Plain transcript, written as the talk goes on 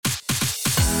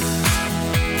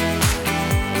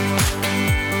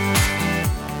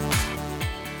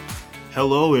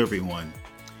Hello, everyone,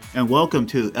 and welcome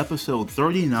to episode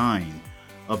 39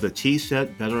 of the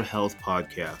TSET Better Health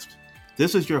Podcast.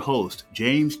 This is your host,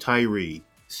 James Tyree,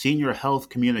 Senior Health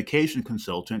Communication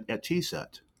Consultant at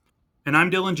TSET. And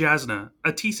I'm Dylan Jasna,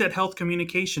 a TSET Health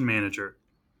Communication Manager.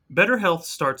 Better health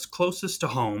starts closest to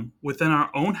home, within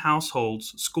our own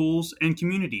households, schools, and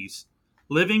communities.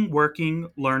 Living, working,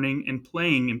 learning, and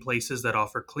playing in places that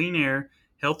offer clean air,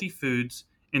 healthy foods,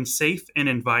 and safe and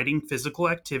inviting physical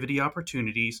activity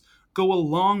opportunities go a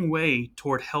long way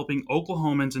toward helping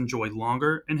Oklahomans enjoy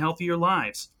longer and healthier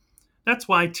lives. That's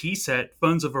why TSET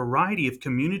funds a variety of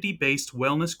community-based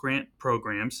wellness grant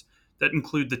programs that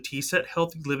include the TSET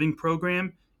Healthy Living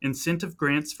Program, incentive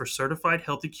grants for certified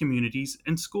healthy communities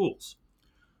and schools.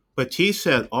 But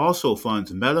TSET also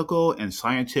funds medical and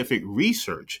scientific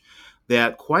research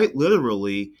that quite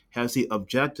literally has the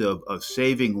objective of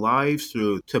saving lives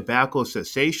through tobacco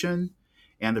cessation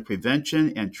and the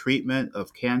prevention and treatment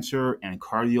of cancer and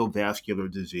cardiovascular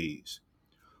disease.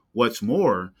 What's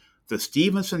more, the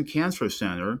Stephenson Cancer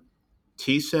Center,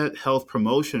 TSET Health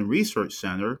Promotion Research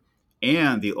Center,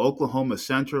 and the Oklahoma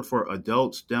Center for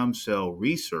Adult Stem Cell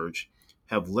Research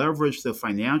have leveraged the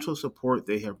financial support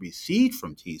they have received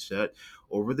from TSET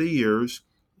over the years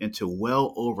into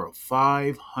well over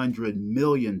 $500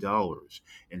 million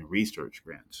in research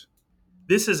grants.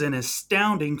 This is an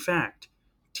astounding fact.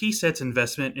 TSET's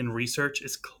investment in research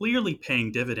is clearly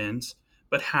paying dividends,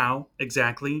 but how,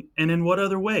 exactly, and in what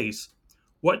other ways?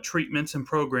 What treatments and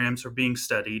programs are being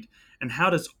studied, and how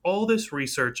does all this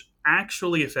research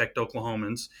actually affect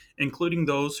Oklahomans, including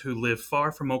those who live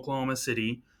far from Oklahoma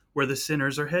City, where the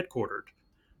centers are headquartered?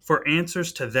 For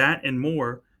answers to that and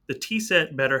more, the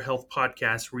TSET Better Health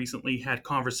Podcast recently had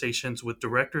conversations with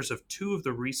directors of two of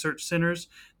the research centers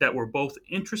that were both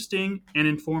interesting and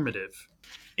informative.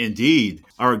 Indeed.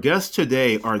 Our guests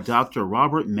today are Dr.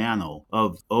 Robert Mannel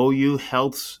of OU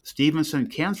Health's Stephenson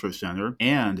Cancer Center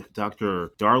and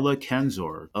Dr. Darla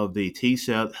Kendzor of the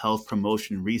TSET Health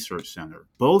Promotion Research Center.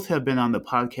 Both have been on the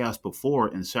podcast before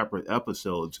in separate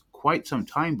episodes quite some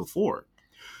time before.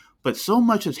 But so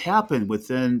much has happened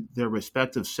within their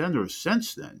respective centers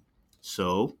since then.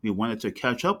 So we wanted to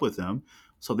catch up with them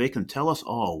so they can tell us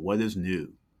all what is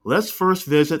new. Let's first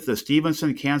visit the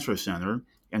Stephenson Cancer Center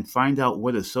and find out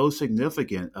what is so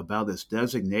significant about its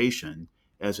designation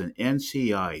as an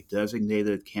NCI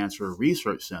designated cancer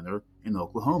research center in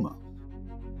Oklahoma.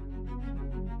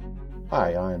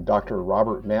 Hi, I'm Dr.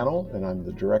 Robert Mannel, and I'm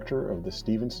the director of the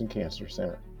Stephenson Cancer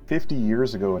Center. 50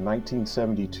 years ago in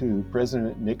 1972,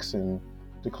 President Nixon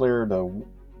declared a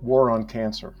war on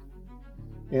cancer.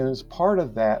 And as part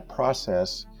of that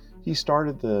process, he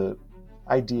started the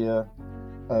idea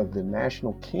of the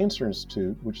National Cancer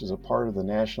Institute, which is a part of the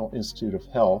National Institute of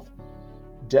Health,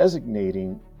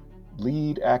 designating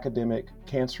lead academic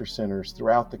cancer centers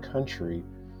throughout the country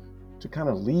to kind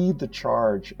of lead the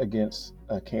charge against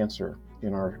cancer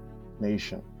in our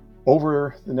nation.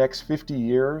 Over the next 50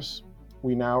 years,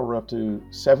 we now are up to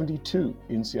 72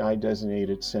 NCI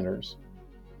designated centers.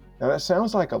 Now that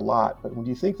sounds like a lot, but when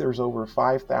you think there's over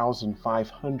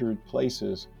 5,500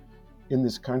 places in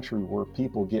this country where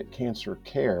people get cancer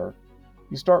care,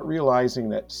 you start realizing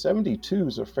that 72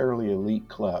 is a fairly elite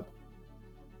club.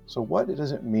 So what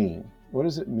does it mean? What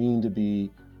does it mean to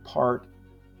be part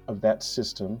of that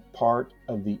system, part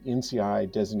of the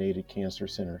NCI designated cancer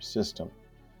center system?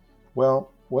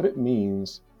 Well, what it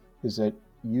means is that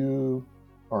you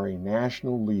are a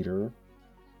national leader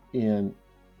in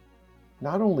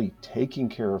not only taking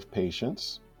care of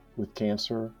patients with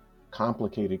cancer,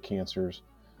 complicated cancers,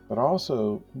 but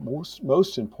also,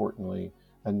 most importantly,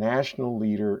 a national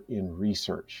leader in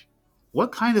research.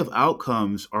 What kind of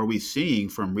outcomes are we seeing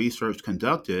from research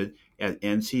conducted at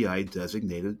NCI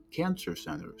designated cancer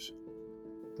centers?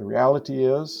 The reality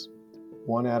is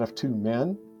 1 out of 2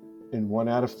 men and 1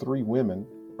 out of 3 women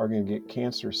are going to get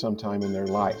cancer sometime in their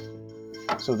life.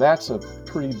 So that's a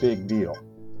pretty big deal.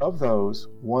 Of those,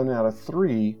 1 out of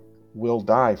 3 will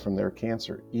die from their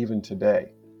cancer, even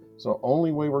today. So the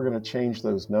only way we're going to change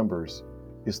those numbers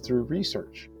is through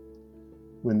research.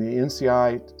 When the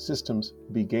NCI systems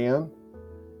began,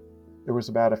 there was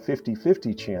about a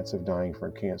 50-50 chance of dying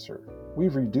from cancer.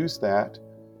 We've reduced that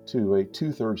to a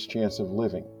 2/3 chance of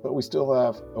living, but we still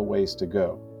have a ways to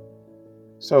go.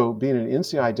 So being an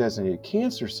NCI designated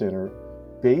cancer center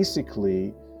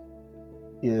basically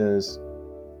is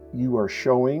you are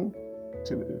showing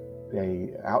to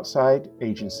an outside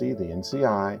agency, the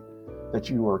NCI, that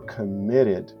you are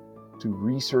committed to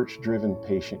research-driven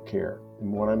patient care.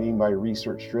 And what I mean by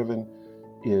research-driven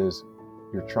is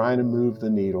you're trying to move the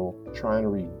needle, trying to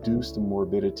reduce the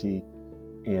morbidity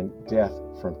and death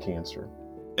from cancer.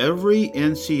 Every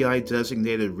NCI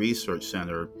designated research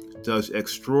center does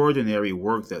extraordinary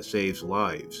work that saves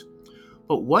lives.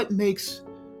 But what makes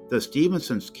the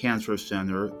Stephenson Cancer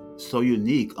Center so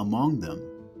unique among them?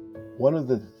 One of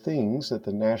the things that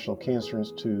the National Cancer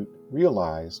Institute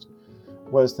realized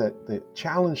was that the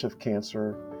challenge of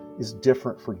cancer is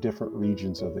different for different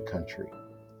regions of the country.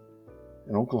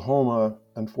 And Oklahoma,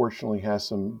 unfortunately, has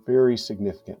some very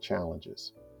significant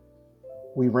challenges.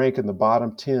 We rank in the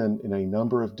bottom 10 in a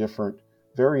number of different,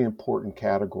 very important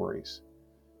categories.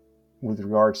 With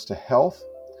regards to health,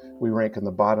 we rank in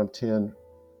the bottom 10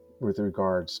 with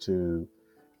regards to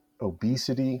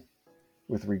obesity,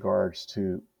 with regards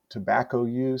to tobacco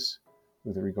use,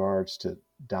 with regards to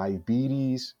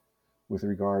diabetes, with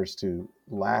regards to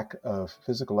lack of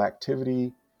physical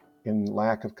activity and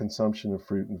lack of consumption of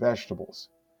fruit and vegetables.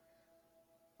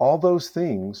 All those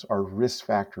things are risk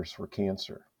factors for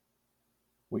cancer.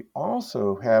 We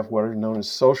also have what are known as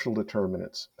social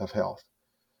determinants of health,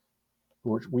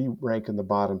 which we rank in the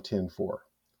bottom 10 for.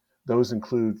 Those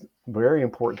include very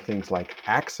important things like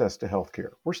access to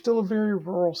healthcare. We're still a very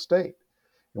rural state,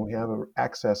 and we have an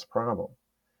access problem.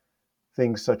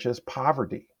 Things such as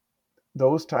poverty.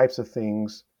 Those types of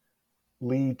things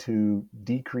lead to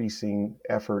decreasing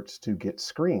efforts to get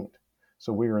screened.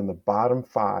 So we are in the bottom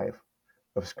 5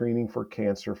 of screening for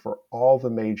cancer for all the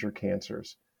major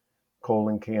cancers: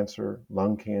 colon cancer,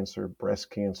 lung cancer, breast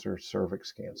cancer,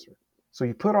 cervix cancer. So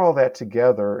you put all that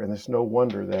together, and it's no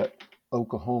wonder that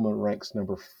Oklahoma ranks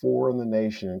number 4 in the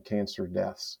nation in cancer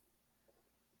deaths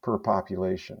per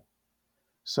population.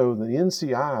 So the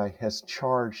NCI has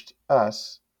charged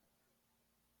us,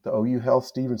 the OU Health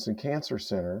Stephenson Cancer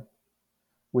Center,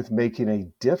 with making a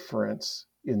difference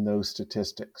in those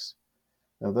statistics.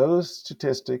 Now, those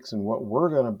statistics and what we're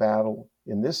going to battle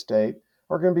in this state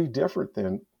are going to be different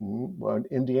than what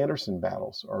MD Anderson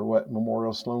battles or what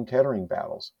Memorial Sloan Kettering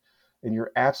battles. And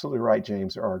you're absolutely right,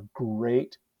 James. There are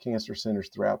great cancer centers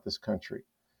throughout this country,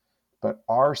 but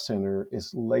our center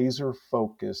is laser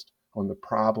focused on the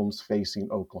problems facing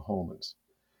Oklahomans.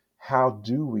 How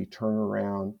do we turn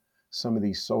around some of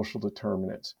these social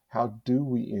determinants? How do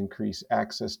we increase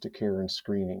access to care and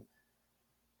screening?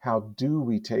 How do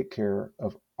we take care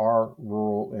of our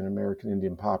rural and American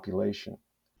Indian population?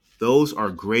 Those are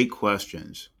great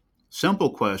questions. Simple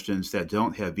questions that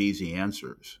don't have easy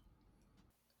answers.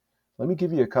 Let me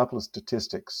give you a couple of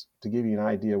statistics to give you an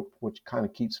idea which kind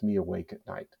of keeps me awake at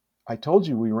night. I told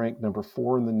you we rank number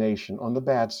 4 in the nation on the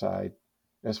bad side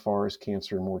as far as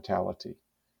cancer and mortality.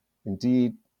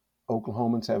 Indeed,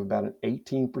 Oklahomans have about an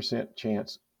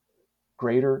 18%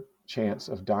 greater chance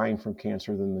of dying from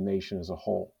cancer than the nation as a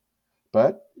whole.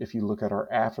 But if you look at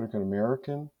our African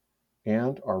American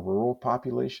and our rural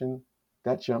population,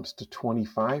 that jumps to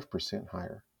 25%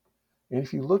 higher. And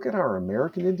if you look at our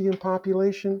American Indian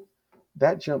population,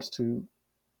 that jumps to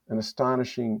an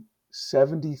astonishing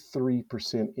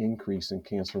 73% increase in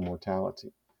cancer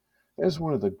mortality. That is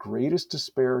one of the greatest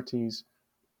disparities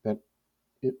that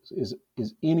is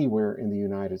anywhere in the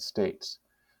United States.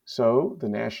 So the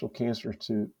National Cancer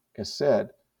Institute has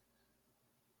said,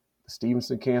 the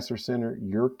Stephenson Cancer Center,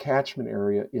 your catchment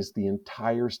area is the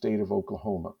entire state of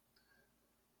Oklahoma.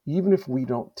 Even if we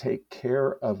don't take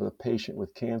care of a patient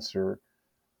with cancer,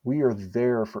 we are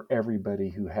there for everybody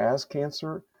who has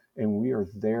cancer, and we are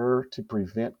there to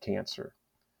prevent cancer.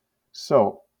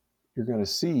 So you're going to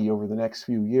see over the next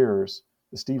few years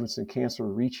the Stephenson Cancer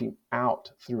reaching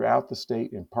out throughout the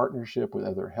state in partnership with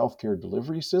other healthcare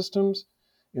delivery systems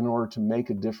in order to make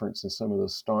a difference in some of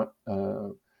those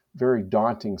very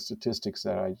daunting statistics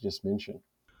that I just mentioned.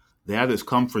 That is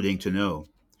comforting to know.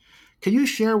 Can you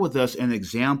share with us an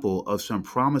example of some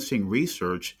promising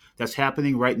research that's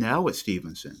happening right now at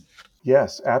Stephenson?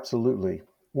 Yes, absolutely.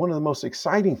 One of the most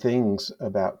exciting things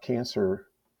about cancer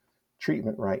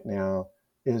treatment right now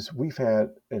is we've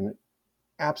had an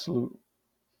absolute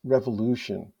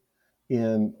revolution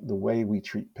in the way we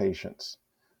treat patients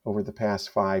over the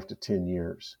past 5 to 10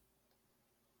 years.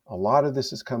 A lot of this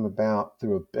has come about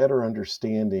through a better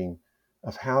understanding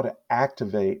of how to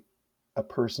activate a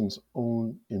person's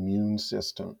own immune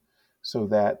system so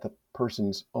that the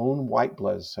person's own white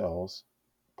blood cells,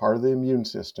 part of the immune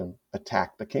system,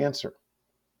 attack the cancer.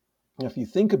 Now, if you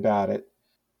think about it,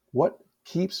 what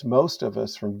keeps most of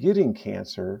us from getting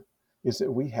cancer is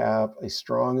that we have a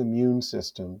strong immune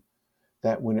system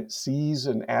that when it sees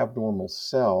an abnormal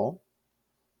cell,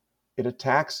 it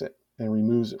attacks it and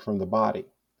removes it from the body.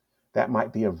 That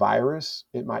might be a virus,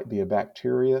 it might be a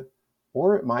bacteria,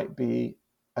 or it might be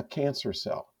a cancer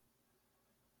cell.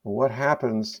 What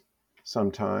happens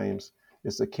sometimes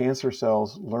is the cancer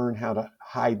cells learn how to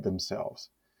hide themselves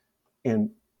and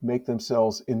make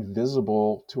themselves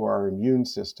invisible to our immune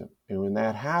system. And when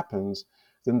that happens,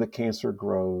 then the cancer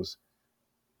grows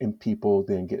and people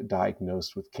then get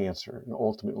diagnosed with cancer and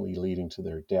ultimately leading to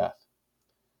their death.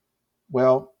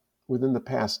 Well, within the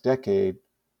past decade,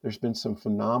 there's been some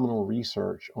phenomenal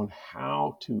research on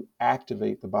how to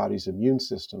activate the body's immune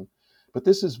system, but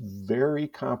this is very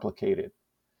complicated.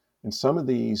 And some of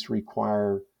these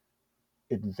require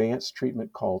advanced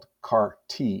treatment called CAR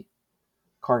T.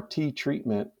 CAR T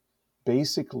treatment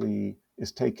basically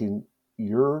is taking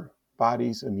your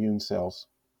body's immune cells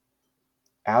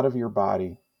out of your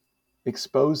body,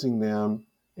 exposing them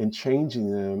and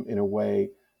changing them in a way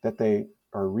that they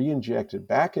are re-injected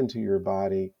back into your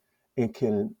body and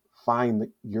can find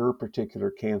your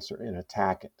particular cancer and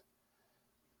attack it.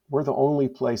 We're the only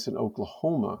place in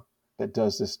Oklahoma that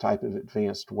does this type of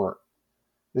advanced work.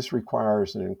 This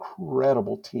requires an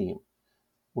incredible team.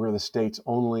 We're the state's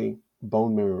only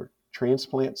bone marrow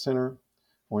transplant center.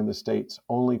 We're in the state's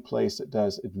only place that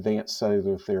does advanced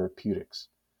cellular therapeutics.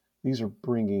 These are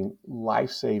bringing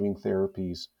life-saving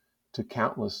therapies to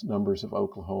countless numbers of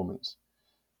Oklahomans.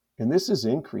 And this is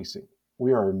increasing.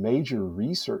 We are a major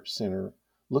research center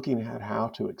looking at how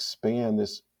to expand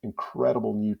this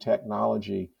incredible new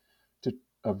technology to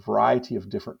a variety of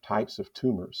different types of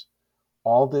tumors.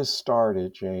 All this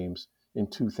started, James, in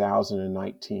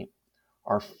 2019.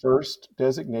 Our first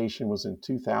designation was in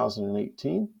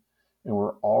 2018, and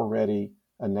we're already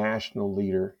a national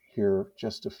leader here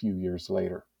just a few years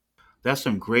later. That's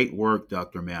some great work,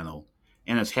 Dr. Mannel,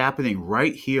 and it's happening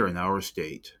right here in our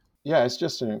state. Yeah, it's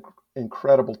just an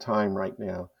incredible time right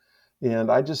now.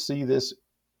 And I just see this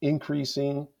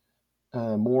increasing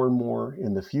more and more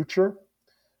in the future.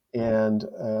 And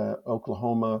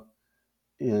Oklahoma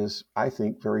is, I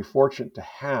think, very fortunate to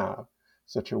have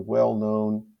such a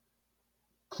well-known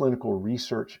clinical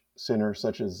research center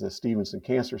such as the Stephenson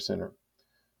Cancer Center.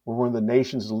 We're one of the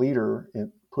nation's leader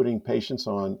in putting patients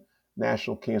on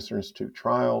National Cancer Institute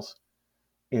trials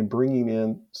and bringing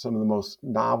in some of the most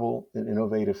novel and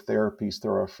innovative therapies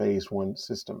through our phase 1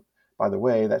 system. By the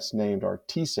way, that's named our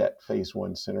TSET phase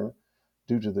 1 center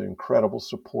due to the incredible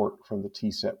support from the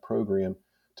TSET program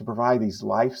to provide these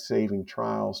life-saving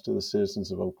trials to the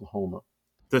citizens of Oklahoma.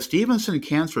 The Stephenson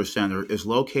Cancer Center is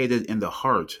located in the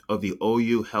heart of the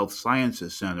OU Health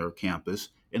Sciences Center campus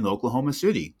in Oklahoma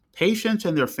City. Patients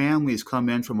and their families come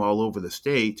in from all over the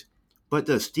state, but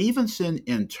does Stephenson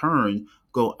in turn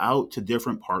go out to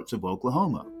different parts of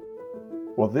Oklahoma?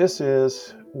 Well, this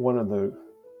is one of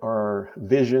our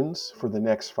visions for the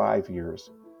next 5 years.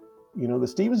 You know, the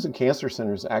Stephenson Cancer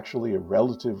Center is actually a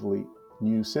relatively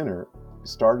new center. It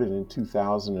started in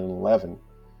 2011,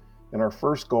 and our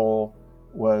first goal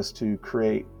was to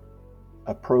create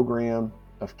a program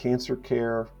of cancer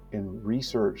care and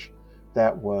research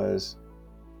that was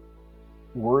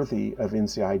worthy of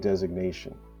NCI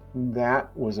designation.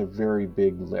 That was a very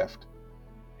big lift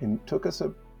and took us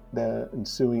the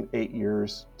ensuing 8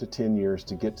 years to 10 years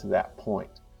to get to that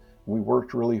point. We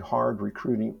worked really hard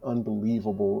recruiting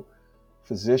unbelievable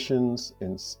physicians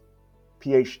and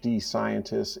PhD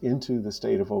scientists into the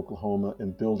state of Oklahoma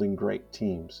and building great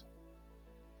teams.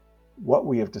 What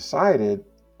we have decided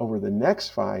over the next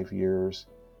 5 years,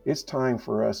 it's time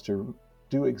for us to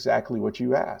do exactly what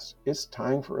you asked. It's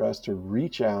time for us to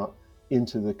reach out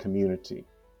into the community.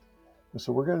 And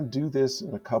so we're going to do this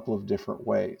in a couple of different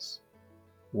ways.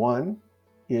 One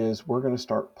is we're going to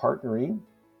start partnering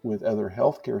with other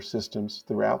healthcare systems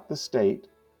throughout the state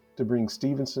to bring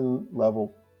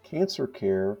Stephenson-level cancer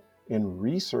care and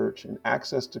research and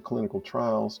access to clinical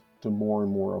trials to more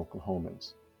and more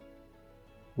Oklahomans.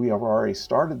 We have already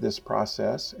started this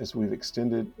process as we've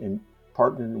extended and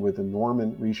partnered with the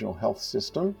Norman Regional Health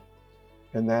System,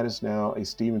 and that is now a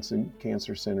Stephenson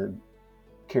Cancer Center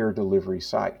care delivery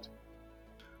site.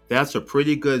 That's a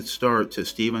pretty good start to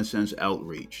Stephenson's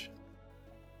outreach.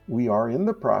 We are in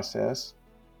the process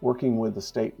working with the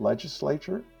state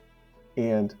legislature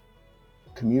and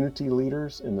community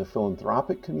leaders in the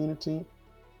philanthropic community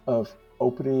of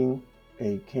opening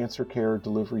a cancer care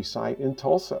delivery site in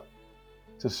Tulsa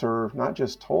to serve not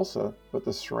just Tulsa, but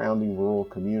the surrounding rural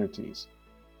communities.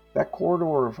 That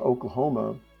corridor of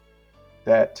Oklahoma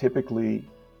that typically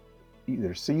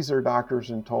either sees their doctors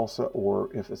in Tulsa or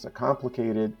if it's a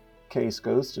complicated case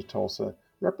goes to Tulsa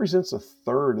represents a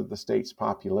third of the state's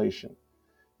population.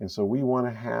 And so we want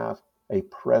to have a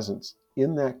presence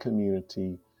in that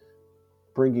community,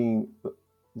 bringing the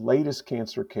latest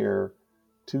cancer care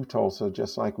to Tulsa,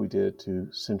 just like we did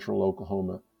to central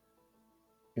Oklahoma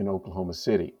in Oklahoma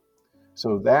City.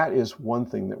 So that is one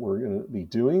thing that we're going to be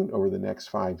doing over the next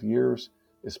 5 years,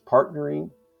 is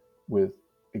partnering with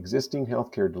existing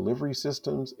healthcare delivery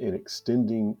systems and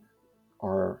extending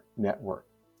our network.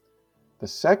 The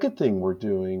second thing we're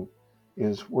doing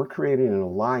is we're creating an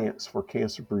alliance for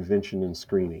cancer prevention and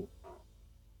screening.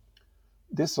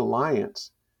 This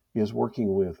alliance is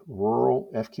working with rural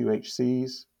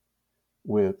FQHCs,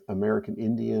 with American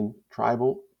Indian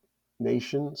tribal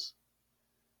nations,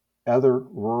 other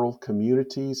rural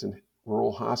communities and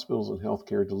rural hospitals and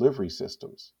healthcare delivery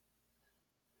systems,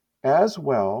 as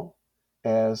well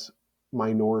as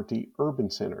minority urban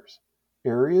centers,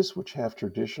 areas which have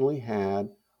traditionally had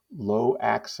low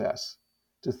access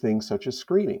to things such as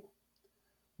screening.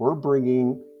 We're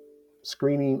bringing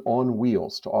screening on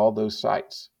wheels to all those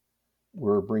sites.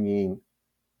 We're bringing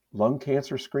lung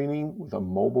cancer screening with a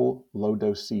mobile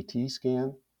low-dose CT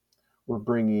scan. We're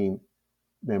bringing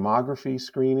mammography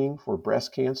screening for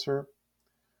breast cancer.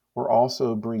 We're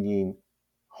also bringing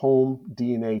home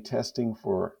DNA testing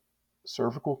for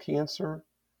cervical cancer,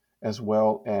 as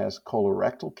well as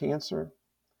colorectal cancer.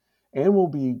 And we'll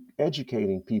be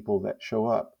educating people that show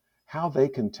up how they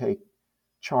can take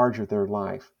charge of their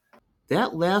life.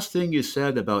 That last thing you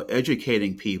said about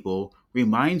educating people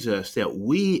reminds us that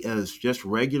we, as just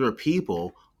regular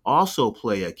people, also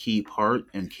play a key part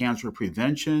in cancer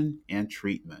prevention and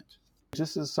treatment.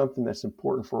 This is something that's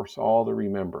important for us all to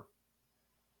remember.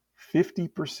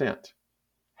 50%,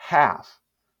 half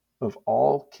of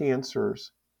all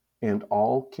cancers and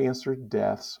all cancer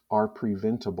deaths are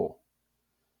preventable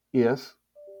if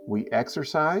we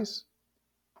exercise,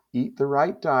 eat the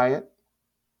right diet,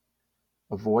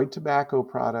 avoid tobacco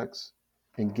products,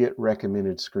 and get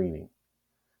recommended screening.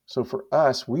 So for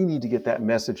us, we need to get that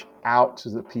message out to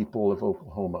the people of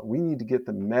Oklahoma. We need to get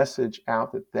the message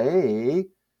out that they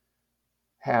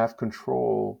have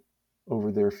control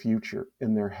over their future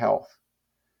and their health.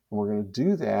 And we're going to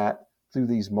do that through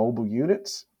these mobile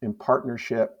units in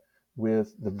partnership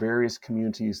with the various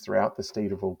communities throughout the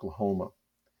state of Oklahoma.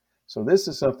 So this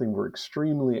is something we're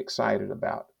extremely excited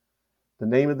about. The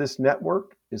name of this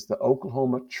network is the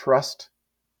Oklahoma Trust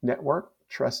Network.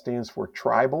 Trust stands for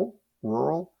Tribal,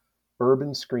 Rural,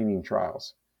 Urban Screening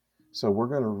Trials. So we're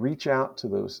going to reach out to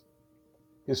those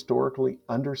historically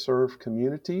underserved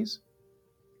communities,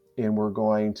 and we're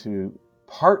going to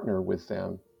partner with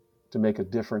them to make a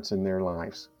difference in their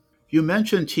lives. You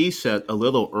mentioned TSET a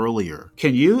little earlier.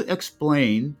 Can you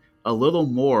explain a little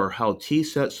more how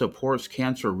TSET supports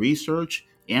cancer research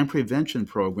and prevention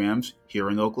programs here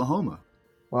in Oklahoma?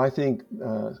 Well, I think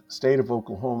the state of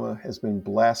Oklahoma has been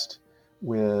blessed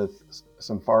with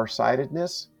some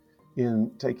farsightedness in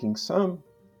taking some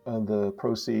of the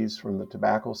proceeds from the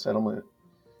tobacco settlement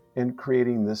and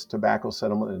creating this Tobacco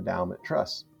Settlement Endowment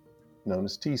Trust, known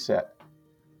as TSET.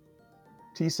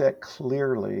 TSET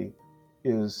clearly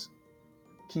is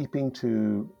keeping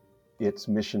to its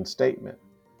mission statement,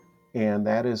 and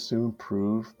that is to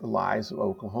improve the lives of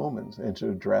Oklahomans and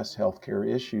to address healthcare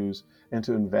issues and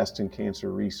to invest in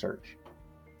cancer research.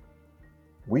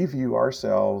 We view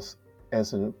ourselves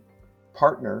as a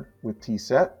partner with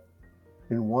TSET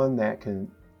and one that can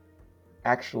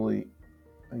actually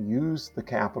use the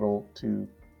capital to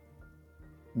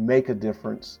make a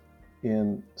difference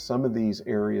in some of these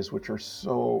areas which are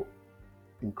so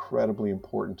incredibly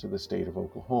important to the state of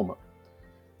Oklahoma.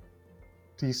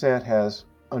 TSET has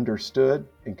understood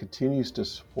and continues to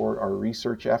support our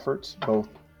research efforts, both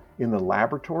in the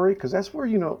laboratory, because that's where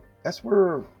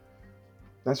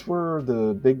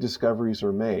the big discoveries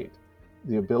are made.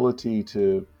 The ability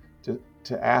to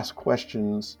ask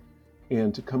questions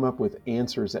and to come up with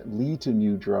answers that lead to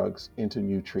new drugs and to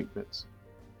new treatments.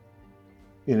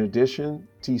 In addition,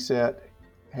 TSET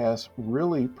has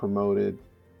really promoted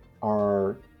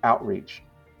our outreach.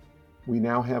 We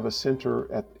now have a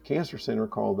center at the Cancer Center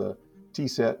called the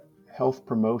TSET Health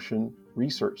Promotion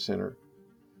Research Center.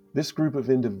 This group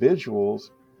of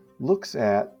individuals looks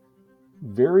at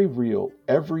very real,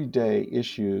 everyday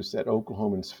issues that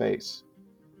Oklahomans face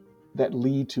that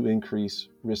lead to increased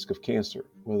risk of cancer,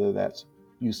 whether that's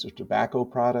use of tobacco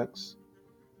products,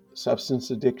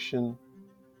 substance addiction,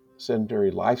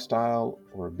 sedentary lifestyle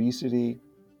or obesity,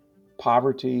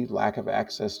 poverty, lack of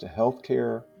access to health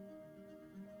care.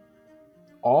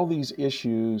 All these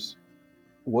issues,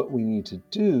 what we need to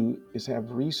do is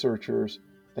have researchers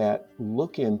that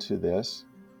look into this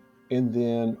and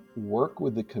then work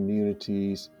with the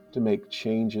communities to make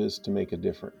changes to make a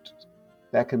difference.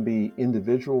 That can be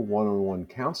individual one-on-one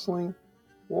counseling,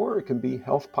 or it can be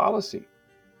health policy.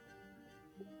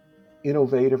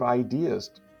 Innovative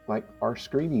ideas like our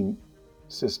screening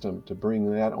system to bring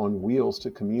that on wheels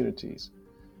to communities.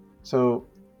 So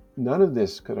none of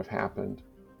this could have happened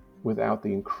without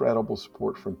the incredible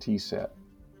support from TSET.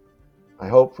 I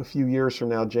hope a few years from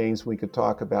now, James, we could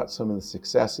talk about some of the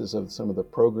successes of some of the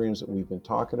programs that we've been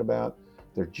talking about.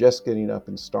 They're just getting up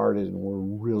and started, and we're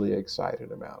really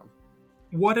excited about them.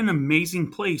 What an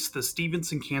amazing place the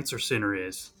Stephenson Cancer Center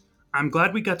is. I'm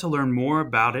glad we got to learn more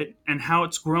about it and how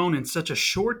it's grown in such a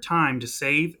short time to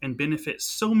save and benefit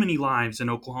so many lives in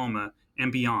Oklahoma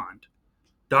and beyond.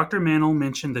 Dr. Mannel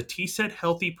mentioned the TSET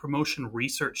Healthy Promotion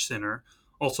Research Center,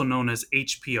 also known as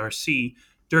HPRC,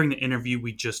 during the interview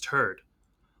we just heard.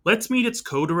 Let's meet its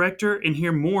co-director and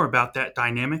hear more about that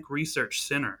dynamic research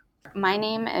center. My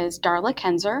name is Darla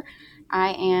Kendzor.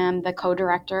 I am the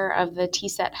co-director of the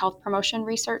TSET Health Promotion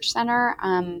Research Center.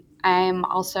 I am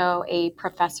also a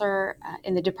professor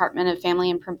in the Department of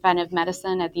Family and Preventive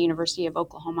Medicine at the University of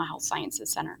Oklahoma Health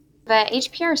Sciences Center. The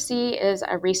HPRC is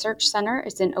a research center.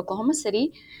 It's in Oklahoma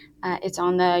City. It's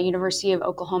on the University of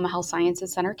Oklahoma Health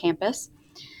Sciences Center campus.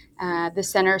 The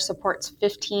center supports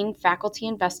 15 faculty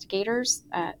investigators.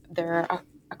 They're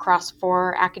across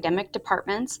 4 academic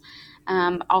departments.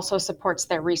 Also supports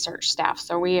their research staff.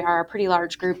 So we are a pretty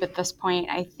large group at this point.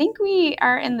 I think we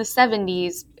are in the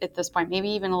 70s at this point, maybe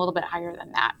even a little bit higher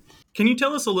than that. Can you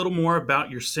tell us a little more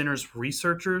about your center's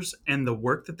researchers and the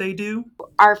work that they do?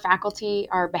 Our faculty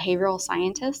are behavioral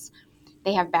scientists.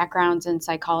 They have backgrounds in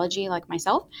psychology, like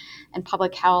myself, and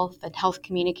public health and health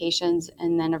communications,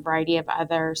 and then a variety of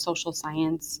other social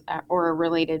science or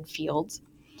related fields.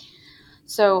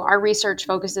 So our research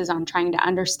focuses on trying to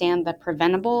understand the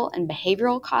preventable and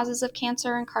behavioral causes of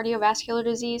cancer and cardiovascular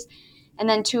disease. And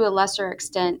then to a lesser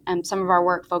extent, some of our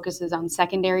work focuses on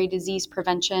secondary disease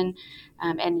prevention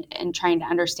and trying to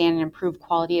understand and improve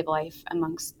quality of life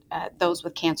amongst those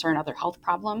with cancer and other health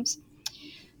problems.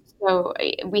 So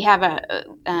we have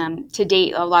to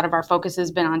date, a lot of our focus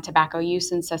has been on tobacco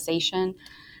use and cessation,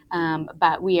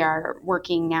 but we are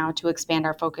working now to expand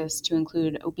our focus to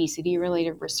include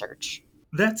obesity-related research.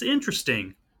 That's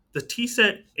interesting. The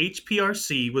TSET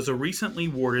HPRC was recently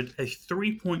awarded a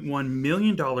 $3.1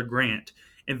 million grant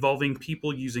involving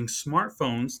people using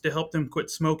smartphones to help them quit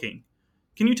smoking.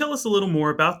 Can you tell us a little more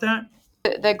about that?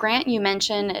 The grant you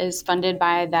mentioned is funded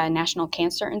by the National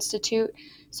Cancer Institute.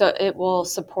 So it will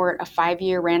support a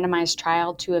 5-year randomized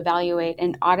trial to evaluate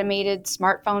an automated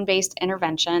smartphone-based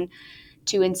intervention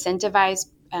to incentivize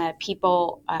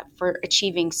people for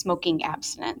achieving smoking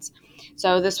abstinence.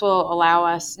 So this will allow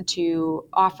us to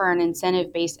offer an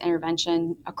incentive-based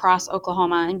intervention across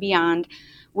Oklahoma and beyond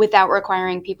without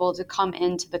requiring people to come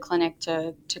into the clinic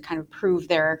to kind of prove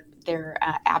their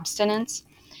abstinence.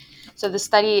 So the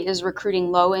study is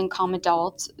recruiting low-income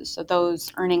adults, so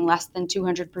those earning less than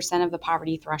 200% of the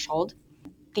poverty threshold.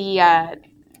 I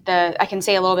can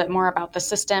say a little bit more about the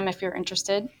system if you're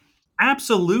interested.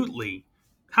 Absolutely.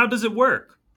 How does it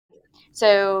work?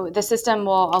 So the system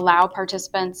will allow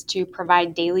participants to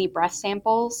provide daily breath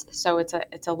samples. So it's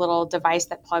a little device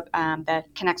that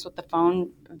connects with the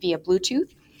phone via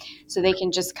Bluetooth. So they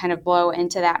can just kind of blow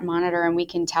into that monitor and we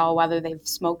can tell whether they've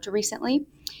smoked recently.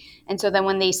 And so then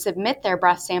when they submit their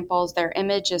breath samples, their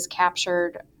image is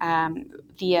captured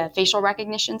via facial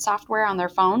recognition software on their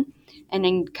phone and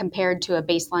then compared to a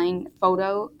baseline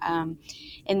photo.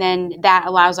 And then that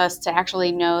allows us to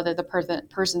actually know that the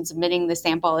person submitting the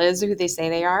sample is who they say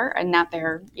they are and not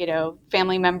their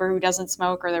family member who doesn't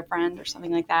smoke or their friend or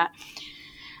something like that.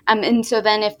 And so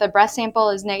then if the breath sample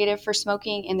is negative for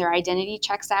smoking and their identity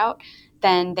checks out,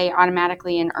 then they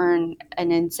automatically earn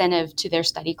an incentive to their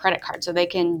study credit card. So they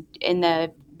can, in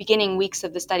the beginning weeks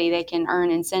of the study, they can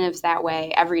earn incentives that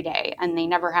way every day, and they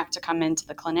never have to come into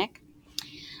the clinic.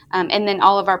 And then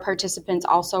all of our participants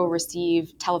also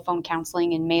receive telephone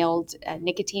counseling and mailed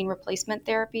nicotine replacement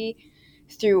therapy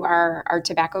through our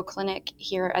tobacco clinic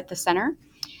here at the center.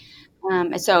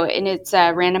 And it's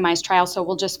a randomized trial, so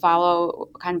we'll just follow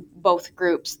kind of both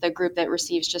groups, the group that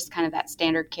receives just kind of that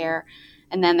standard care,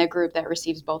 and then the group that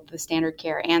receives both the standard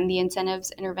care and the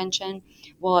incentives intervention.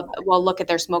 We'll look at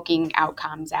their smoking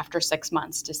outcomes after 6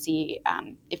 months to see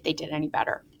if they did any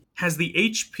better. Has the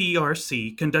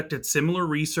HPRC conducted similar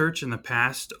research in the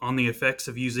past on the effects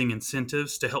of using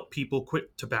incentives to help people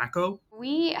quit tobacco?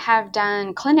 We have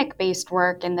done clinic-based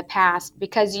work in the past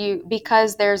because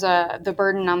there's the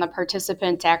burden on the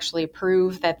participant to actually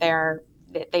prove that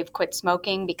they've quit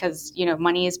smoking because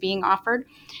money is being offered.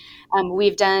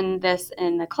 We've done this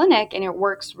in the clinic and it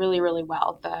works really, really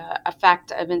well. The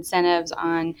effect of incentives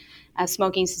on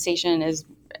smoking cessation is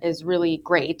is really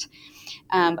great.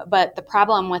 But the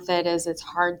problem with it is it's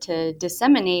hard to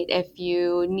disseminate if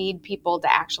you need people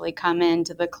to actually come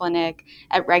into the clinic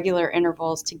at regular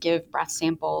intervals to give breath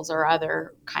samples or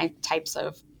other types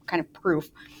of kind of proof.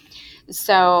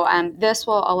 So this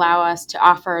will allow us to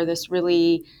offer this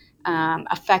really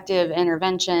effective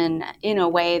intervention in a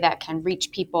way that can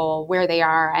reach people where they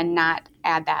are and not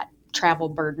add that travel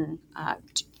burden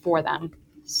for them.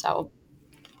 So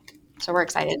we're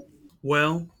excited.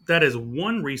 Well, that is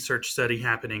one research study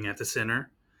happening at the center.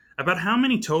 About how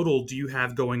many total do you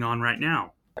have going on right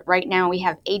now? Right now we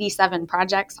have 87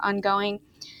 projects ongoing.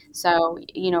 So,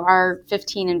 our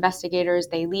 15 investigators,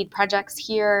 they lead projects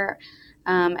here,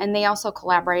 and they also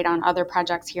collaborate on other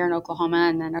projects here in Oklahoma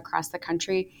and then across the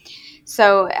country.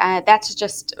 So that's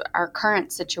just our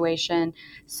current situation.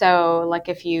 So, like,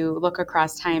 if you look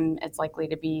across time, it's likely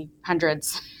to be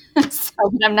hundreds. So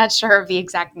I'm not sure of the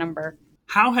exact number.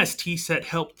 How has TSET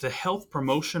helped the Health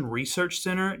Promotion Research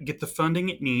Center get the funding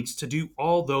it needs to do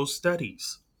all those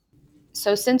studies?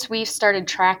 So since we've started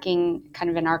tracking kind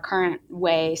of in our current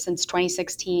way since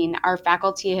 2016, our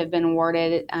faculty have been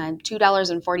awarded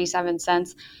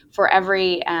 $2.47 for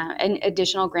every an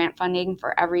additional grant funding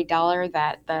for every dollar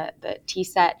that the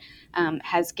TSET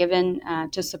has given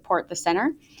to support the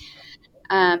center.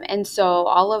 And so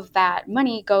all of that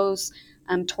money goes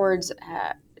towards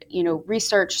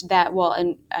research that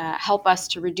will help us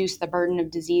to reduce the burden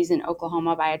of disease in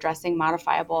Oklahoma by addressing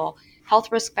modifiable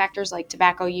health risk factors like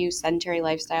tobacco use, sedentary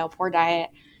lifestyle, poor diet,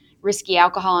 risky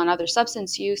alcohol, and other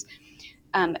substance use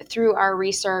through our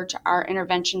research, our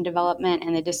intervention development,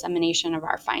 and the dissemination of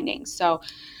our findings. So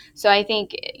I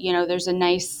think, there's a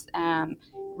nice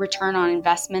return on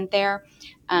investment there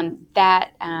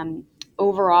that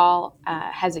overall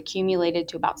has accumulated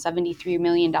to about $73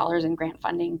 million in grant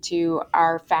funding to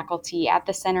our faculty at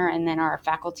the center and then our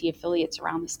faculty affiliates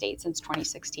around the state since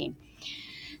 2016.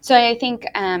 So I think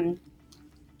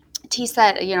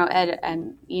TSET,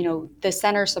 the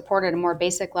center support at a more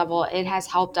basic level, it has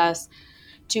helped us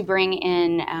to bring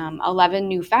in 11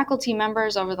 new faculty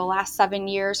members over the last 7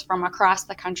 years from across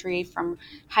the country, from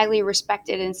highly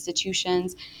respected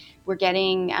institutions. We're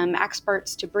getting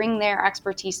experts to bring their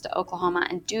expertise to Oklahoma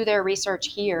and do their research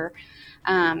here.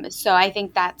 So I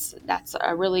think that's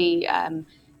a really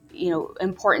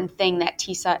important thing that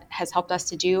TSET has helped us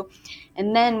to do.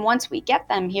 And then once we get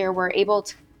them here, we're able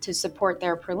to support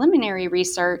their preliminary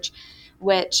research,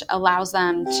 which allows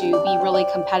them to be really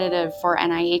competitive for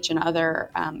NIH and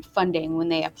other funding when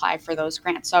they apply for those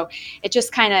grants. So it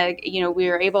just kind of, we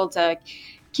were able to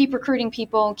keep recruiting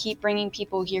people, keep bringing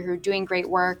people here who are doing great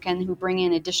work and who bring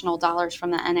in additional dollars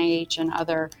from the NIH and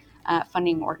other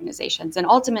funding organizations. And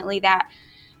ultimately that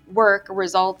work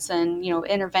results in,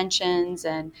 interventions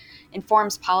and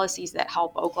informs policies that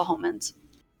help Oklahomans.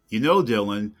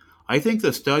 Dylan, I think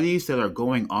the studies that are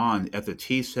going on at the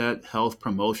TSET Health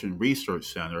Promotion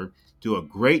Research Center do a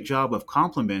great job of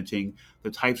complementing the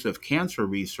types of cancer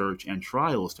research and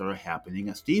trials that are happening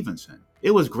at Stephenson.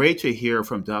 It was great to hear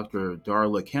from Dr.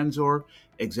 Darla Kendzor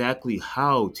exactly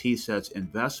how TSET's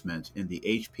investment in the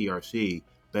HPRC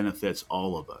benefits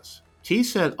all of us.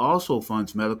 TSET also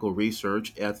funds medical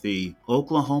research at the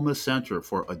Oklahoma Center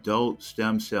for Adult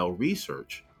Stem Cell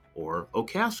Research, or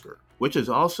OCASCR, which is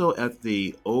also at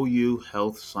the OU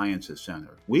Health Sciences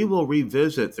Center. We will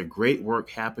revisit the great work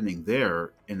happening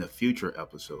there in a future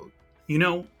episode.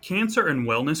 Cancer and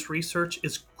wellness research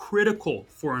is critical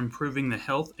for improving the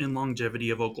health and longevity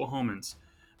of Oklahomans.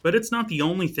 But it's not the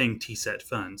only thing TSET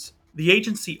funds. The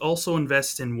agency also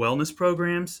invests in wellness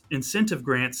programs, incentive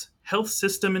grants, health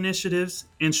system initiatives,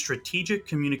 and strategic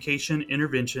communication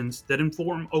interventions that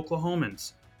inform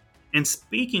Oklahomans. And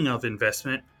speaking of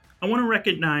investment, I want to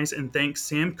recognize and thank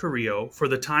Sam Carrillo for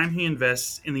the time he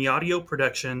invests in the audio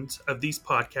productions of these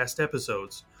podcast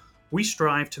episodes. We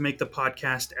strive to make the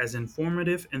podcast as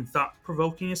informative and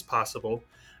thought-provoking as possible,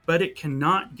 but it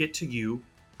cannot get to you,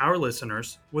 our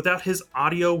listeners, without his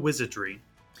audio wizardry.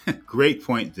 Great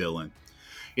point, Dylan.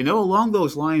 Along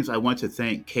those lines, I want to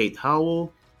thank Kate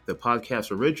Howell, the podcast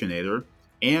originator,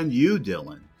 and you,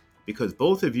 Dylan, because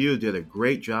both of you did a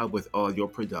great job with audio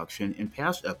production in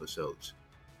past episodes.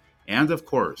 And of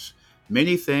course,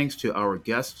 many thanks to our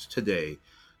guests today,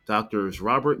 Drs.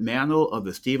 Robert Mannel of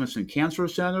the Stephenson Cancer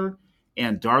Center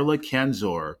and Darla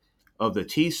Kendzor of the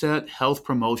TSET Health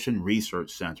Promotion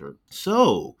Research Center.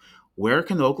 So, where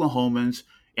can Oklahomans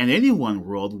and anyone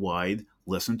worldwide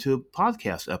listen to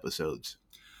podcast episodes?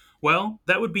 Well,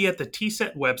 that would be at the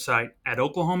TSET website at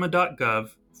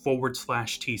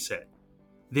oklahoma.gov/TSET.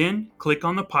 Then click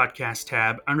on the podcast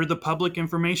tab under the Public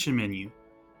Information menu.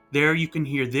 There you can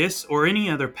hear this or any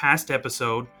other past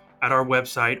episode at our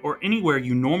website or anywhere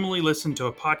you normally listen to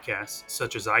a podcast,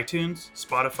 such as iTunes,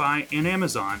 Spotify, and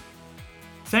Amazon.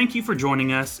 Thank you for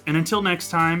joining us, and until next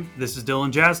time, this is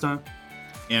Dylan Jasna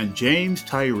and James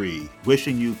Tyree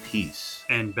wishing you peace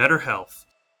and better health.